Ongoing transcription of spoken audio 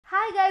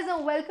Hi guys,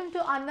 and welcome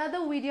to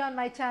another video on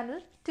my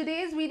channel.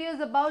 Today's video is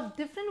about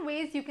different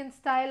ways you can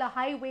style a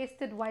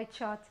high-waisted white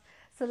shorts.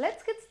 So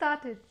let's get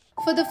started.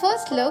 For the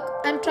first look,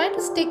 I'm trying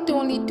to stick to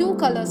only two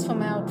colors for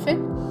my outfit.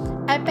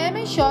 I pair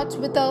my shorts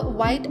with a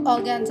white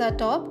organza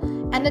top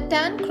and a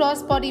tan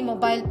crossbody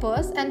mobile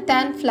purse and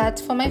tan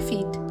flats for my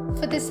feet.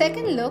 For the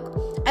second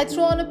look, I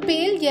throw on a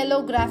pale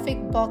yellow graphic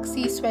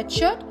boxy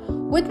sweatshirt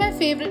with my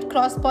favorite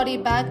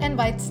crossbody bag and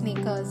white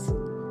sneakers.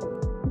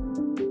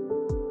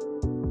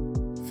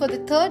 For the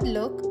third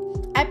look,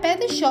 I pair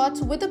the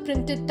shorts with a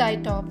printed tie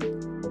top.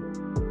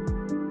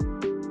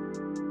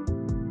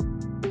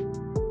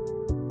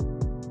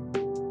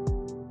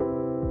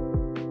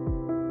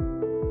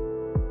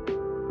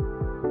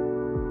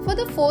 For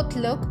the fourth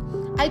look,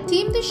 I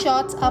team the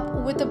shorts up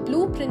with a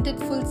blue printed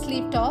full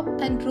sleeve top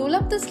and roll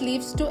up the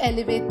sleeves to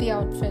elevate the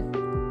outfit.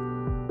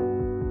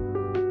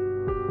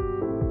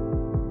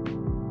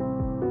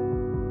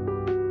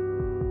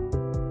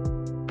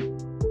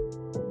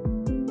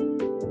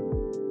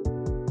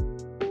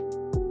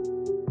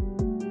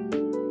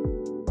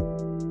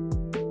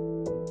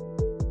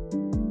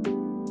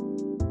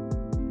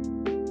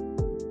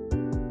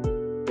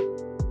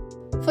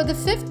 For the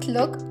fifth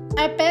look,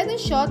 I pair the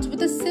shorts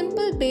with a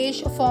simple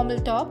beige formal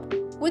top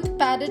with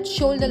padded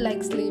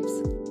shoulder-like sleeves.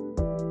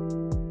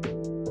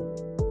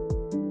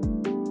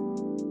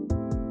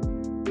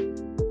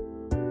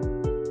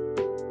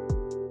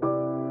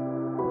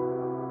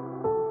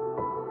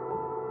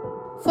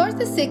 For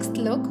the sixth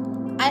look,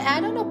 I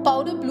add on a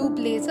powder blue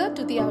blazer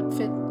to the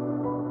outfit.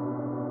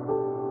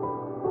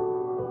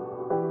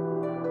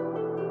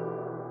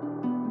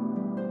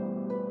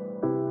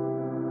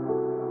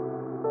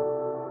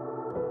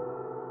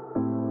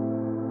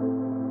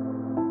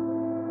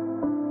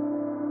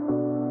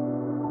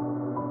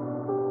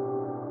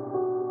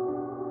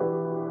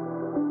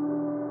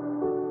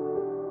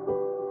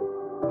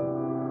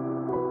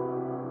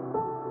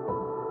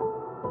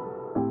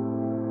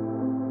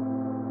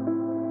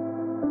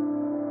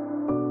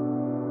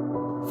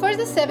 For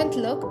the seventh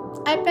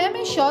look, I pair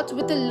my shorts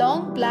with a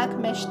long black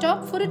mesh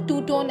top for a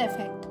two-tone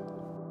effect.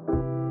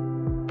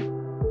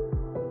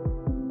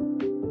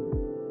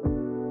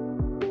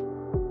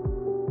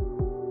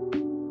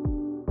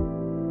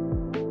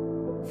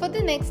 For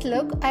the next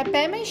look, I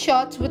pair my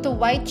shorts with a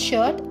white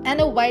shirt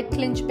and a white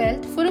clinch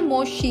belt for a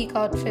more chic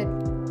outfit.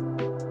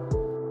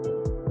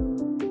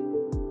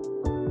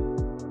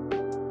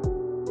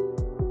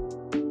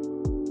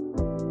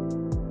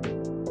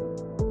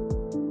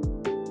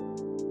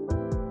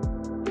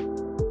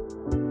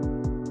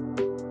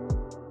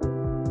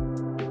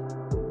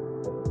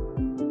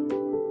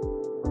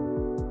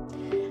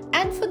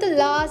 And for the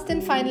last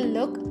and final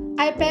look,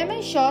 I pair my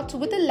shorts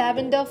with a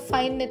lavender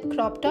fine-knit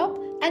crop top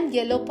and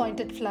yellow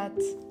pointed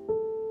flats.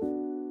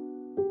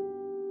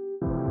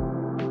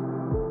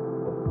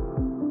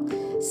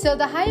 So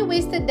the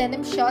high-waisted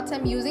denim shorts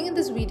I'm using in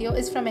this video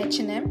is from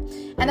H&M,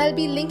 and I'll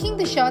be linking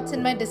the shorts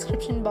in my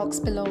description box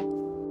below.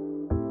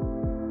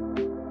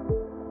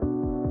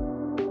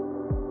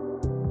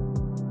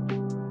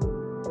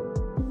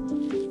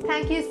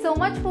 Thank you so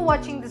much for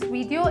watching this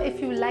video. If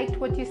you liked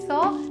what you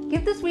saw,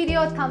 give this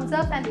video a thumbs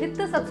up and hit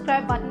the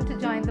subscribe button to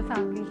join the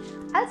family.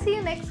 I'll see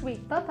you next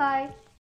week. Bye-bye.